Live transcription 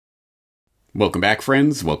Welcome back,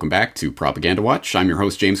 friends. Welcome back to Propaganda Watch. I'm your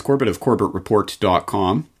host, James Corbett of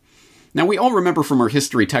CorbettReport.com. Now, we all remember from our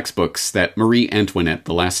history textbooks that Marie Antoinette,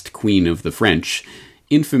 the last queen of the French,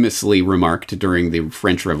 infamously remarked during the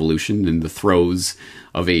French Revolution in the throes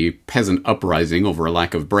of a peasant uprising over a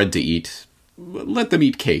lack of bread to eat, "Let them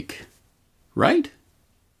eat cake." Right?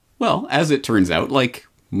 Well, as it turns out, like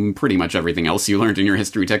pretty much everything else you learned in your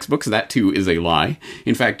history textbooks, that too is a lie.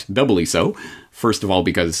 In fact, doubly so. First of all,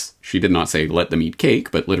 because she did not say let them eat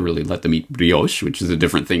cake, but literally let them eat brioche, which is a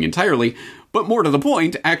different thing entirely. But more to the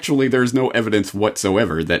point, actually there's no evidence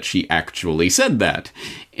whatsoever that she actually said that.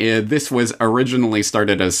 This was originally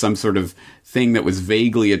started as some sort of thing that was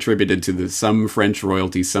vaguely attributed to some French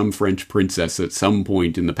royalty, some French princess at some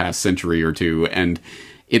point in the past century or two, and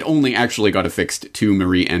it only actually got affixed to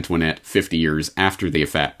Marie Antoinette 50 years after the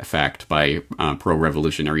fact by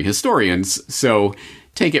pro-revolutionary historians, so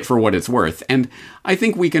take it for what it's worth. And I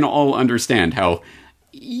think we can all understand how,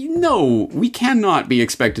 no, we cannot be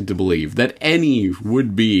expected to believe that any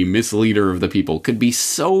would-be misleader of the people could be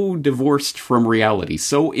so divorced from reality,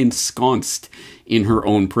 so ensconced in her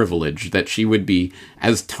own privilege, that she would be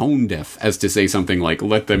as tone-deaf as to say something like,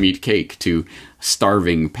 let them eat cake to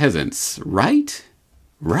starving peasants, right?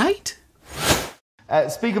 Right?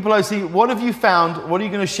 Speaker Pelosi, what have you found? What are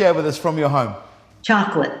you going to share with us from your home?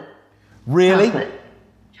 Chocolate. Really?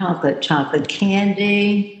 Chocolate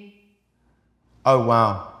candy. Oh,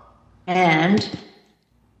 wow. And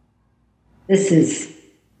this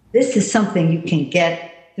is something you can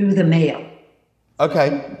get through the mail.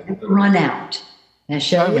 Okay. Never run out. Can I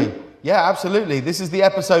show you? Me. Yeah, absolutely. This is the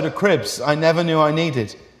episode of Cribs I never knew I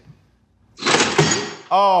needed.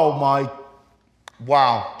 Oh, my.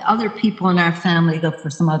 Wow. Other people in our family go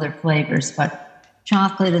for some other flavors, but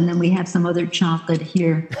chocolate, and then we have some other chocolate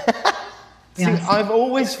here. See, I've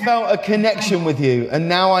always felt a connection with you, and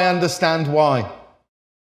now I understand why.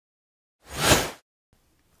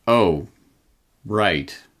 Oh,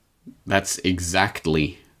 right. That's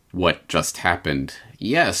exactly what just happened.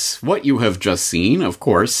 Yes, what you have just seen, of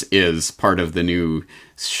course, is part of the new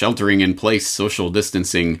sheltering-in-place social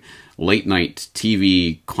distancing late-night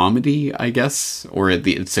TV comedy, I guess, or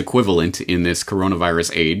its equivalent in this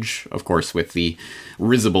coronavirus age, of course, with the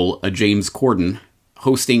risible James Corden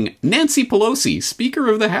hosting Nancy Pelosi, Speaker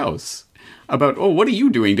of the House, about, oh, what are you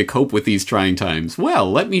doing to cope with these trying times?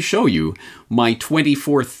 Well, let me show you my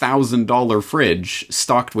 $24,000 fridge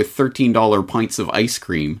stocked with $13 pints of ice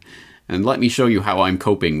cream, and let me show you how I'm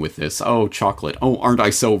coping with this. Oh, chocolate. Oh, aren't I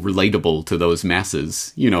so relatable to those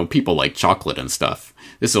masses? You know, people like chocolate and stuff.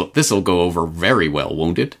 This'll go over very well,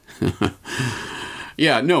 won't it?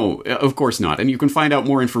 Yeah, no, of course not. And you can find out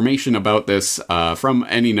more information about this from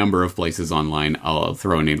any number of places online. I'll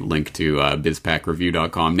throw in a link to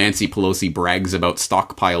bizpackreview.com. Nancy Pelosi brags about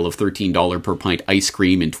stockpile of $13 per pint ice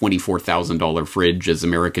cream and $24,000 fridge as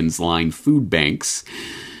Americans line food banks,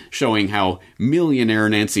 showing how millionaire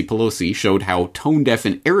Nancy Pelosi showed how tone-deaf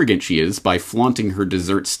and arrogant she is by flaunting her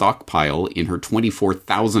dessert stockpile in her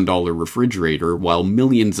 $24,000 refrigerator while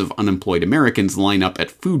millions of unemployed Americans line up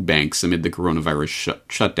at food banks amid the coronavirus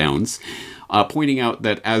shutdowns, pointing out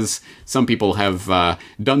that as some people have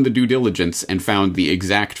done the due diligence and found the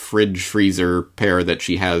exact fridge-freezer pair that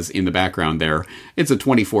she has in the background there, it's a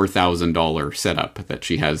 $24,000 setup that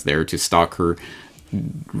she has there to stock her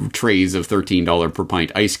trays of $13 per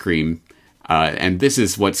pint ice cream, and this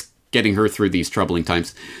is what's getting her through these troubling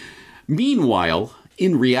times. Meanwhile,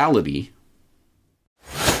 in reality,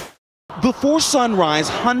 before sunrise,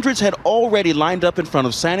 hundreds had already lined up in front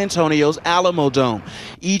of San Antonio's Alamo Dome,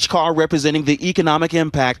 each car representing the economic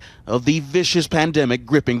impact of the vicious pandemic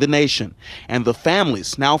gripping the nation, and the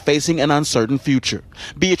families now facing an uncertain future.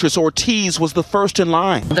 Beatrice Ortiz was the first in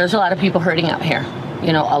line. There's a lot of people hurting out here.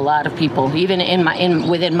 You know, a lot of people, even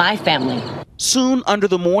within my family. Soon, under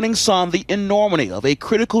the morning sun, the enormity of a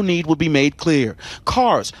critical need would be made clear.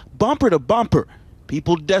 Cars, bumper to bumper,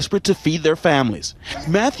 people desperate to feed their families.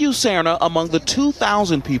 Matthew Serna among the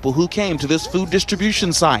 2,000 people who came to this food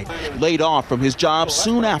distribution site, laid off from his job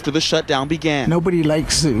soon after the shutdown began. Nobody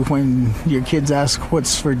likes it when your kids ask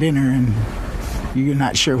what's for dinner and you're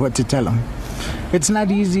not sure what to tell them. It's not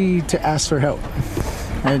easy to ask for help,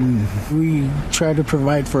 and we try to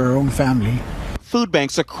provide for our own family. Food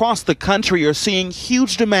banks across the country are seeing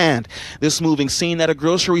huge demand. This moving seen at a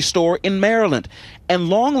grocery store in Maryland, and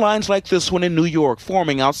long lines like this one in New York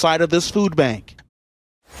forming outside of this food bank.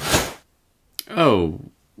 Oh,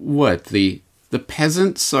 what? The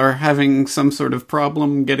peasants are having some sort of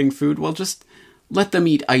problem getting food? Well, just let them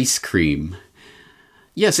eat ice cream.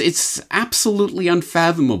 Yes, it's absolutely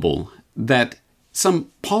unfathomable that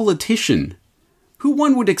some politician who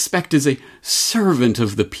one would expect is a servant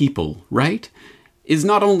of the people, right, is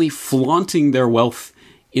not only flaunting their wealth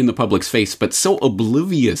in the public's face, but so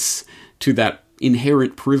oblivious to that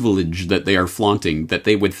inherent privilege that they are flaunting that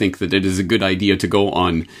they would think that it is a good idea to go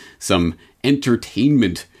on some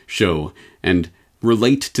entertainment show and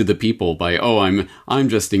relate to the people by, oh, I'm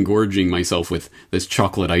just engorging myself with this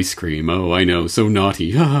chocolate ice cream. Oh, I know, so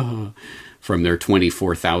naughty. From their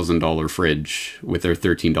 $24,000 fridge with their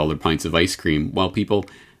 $13 pints of ice cream, while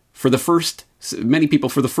many people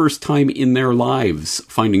for the first time in their lives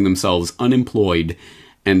finding themselves unemployed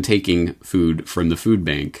and taking food from the food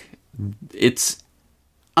bank. It's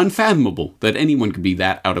unfathomable that anyone could be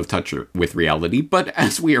that out of touch with reality, but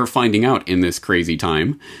as we are finding out in this crazy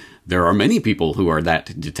time, there are many people who are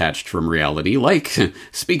that detached from reality, like,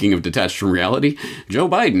 speaking of detached from reality, Joe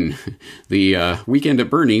Biden, the Weekend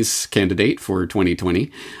at Bernie's candidate for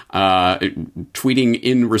 2020, tweeting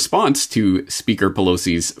in response to Speaker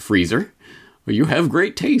Pelosi's freezer, "Well, you have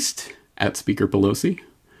great taste," at Speaker Pelosi.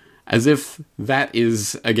 As if that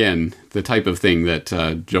is, again, the type of thing that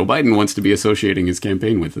Joe Biden wants to be associating his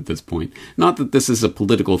campaign with at this point. Not that this is a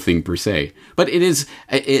political thing per se, but it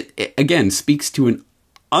again speaks to an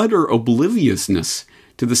utter obliviousness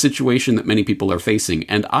to the situation that many people are facing.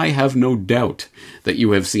 And I have no doubt that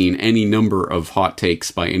you have seen any number of hot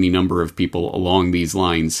takes by any number of people along these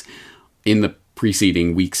lines in the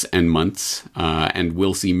preceding weeks and months, and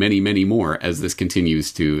we'll see many, many more as this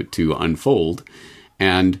continues to unfold.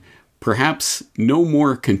 And perhaps no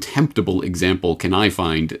more contemptible example can I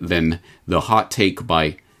find than the hot take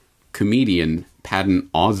by comedian Patton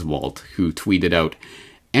Oswalt, who tweeted out,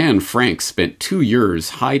 "Anne Frank spent 2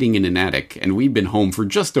 years hiding in an attic, and we've been home for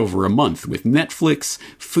just over a month with Netflix,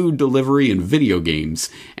 food delivery, and video games.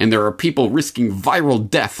 And there are people risking viral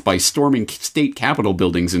death by storming state capitol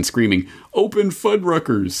buildings and screaming, 'Open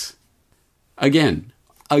Fuddruckers!'" Again,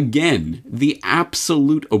 the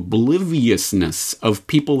absolute obliviousness of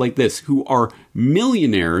people like this who are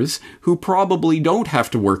millionaires who probably don't have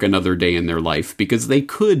to work another day in their life because they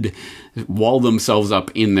could wall themselves up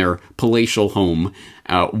in their palatial home,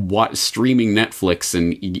 streaming Netflix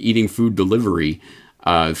and eating food delivery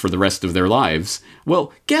for the rest of their lives.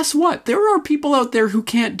 Well, guess what? There are people out there who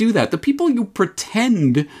can't do that. The people you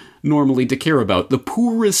pretend normally to care about, the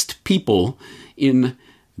poorest people in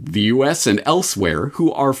the US and elsewhere,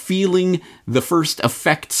 who are feeling the first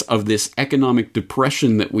effects of this economic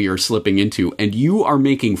depression that we are slipping into, and you are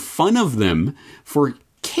making fun of them for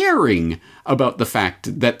caring about the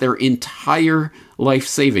fact that their entire life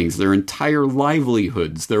savings, their entire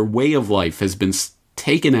livelihoods, their way of life has been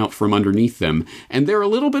taken out from underneath them, and they're a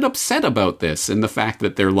little bit upset about this and the fact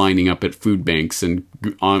that they're lining up at food banks and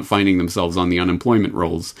finding themselves on the unemployment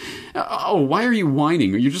rolls. Oh, why are you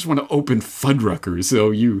whining? You just want to open Fuddruckers. Oh,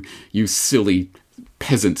 you silly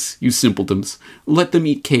peasants, you simpletons. Let them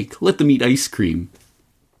eat cake. Let them eat ice cream.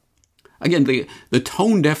 Again, the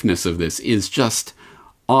tone deafness of this is just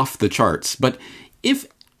off the charts. But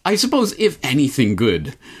I suppose if anything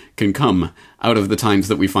good can come out of the times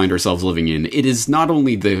that we find ourselves living in, it is not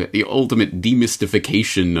only the ultimate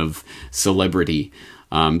demystification of celebrity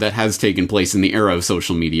that has taken place in the era of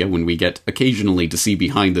social media, when we get occasionally to see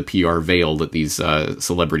behind the PR veil that these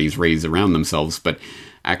celebrities raise around themselves, but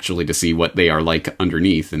actually to see what they are like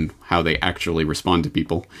underneath and how they actually respond to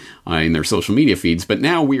people in their social media feeds. But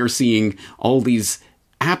now we are seeing all these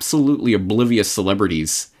absolutely oblivious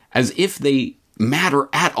celebrities as if they matter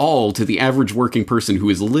at all to the average working person who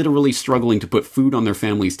is literally struggling to put food on their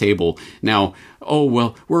family's table. Now, oh,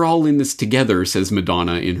 well, we're all in this together, says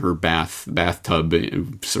Madonna in her bathtub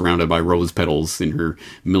surrounded by rose petals in her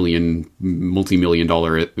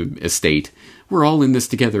multi-million-dollar estate. We're all in this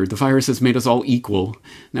together. The virus has made us all equal.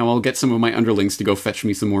 Now I'll get some of my underlings to go fetch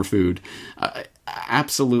me some more food.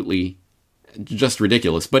 Absolutely just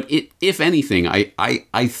ridiculous. But if anything,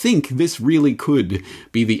 I think this really could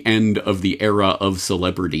be the end of the era of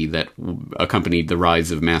celebrity that accompanied the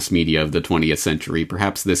rise of mass media of the 20th century.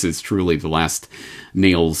 Perhaps this is truly the last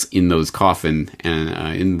nails in that coffin,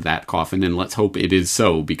 and let's hope it is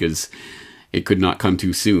so, because it could not come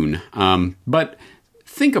too soon. But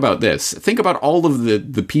think about this. Think about all of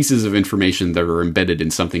the pieces of information that are embedded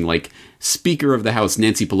in something like Speaker of the House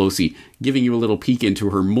Nancy Pelosi giving you a little peek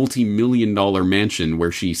into her multi-million-dollar mansion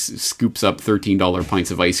where she scoops up $13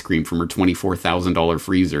 pints of ice cream from her $24,000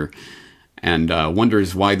 freezer and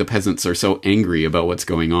wonders why the peasants are so angry about what's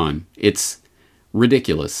going on. It's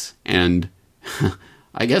ridiculous. And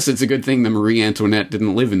I guess it's a good thing that Marie Antoinette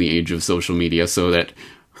didn't live in the age of social media, so that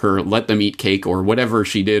her let them eat cake or whatever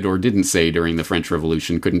she did or didn't say during the French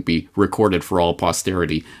Revolution couldn't be recorded for all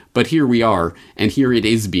posterity. But here we are, and here it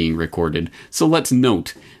is being recorded. So let's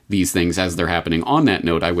note these things as they're happening. On that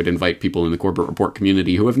note, I would invite people in the Corbett Report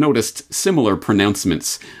community who have noticed similar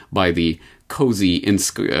pronouncements by the cozy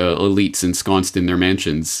elites ensconced in their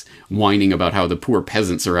mansions, whining about how the poor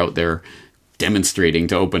peasants are out there demonstrating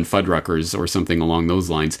to open Fuddruckers or something along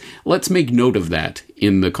those lines. Let's make note of that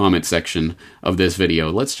in the comment section of this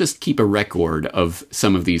video. Let's just keep a record of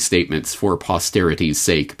some of these statements for posterity's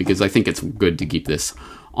sake, because I think it's good to keep this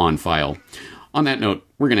on file. On that note,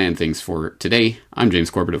 we're going to end things for today. I'm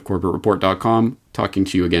James Corbett of CorbettReport.com, talking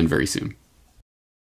to you again very soon.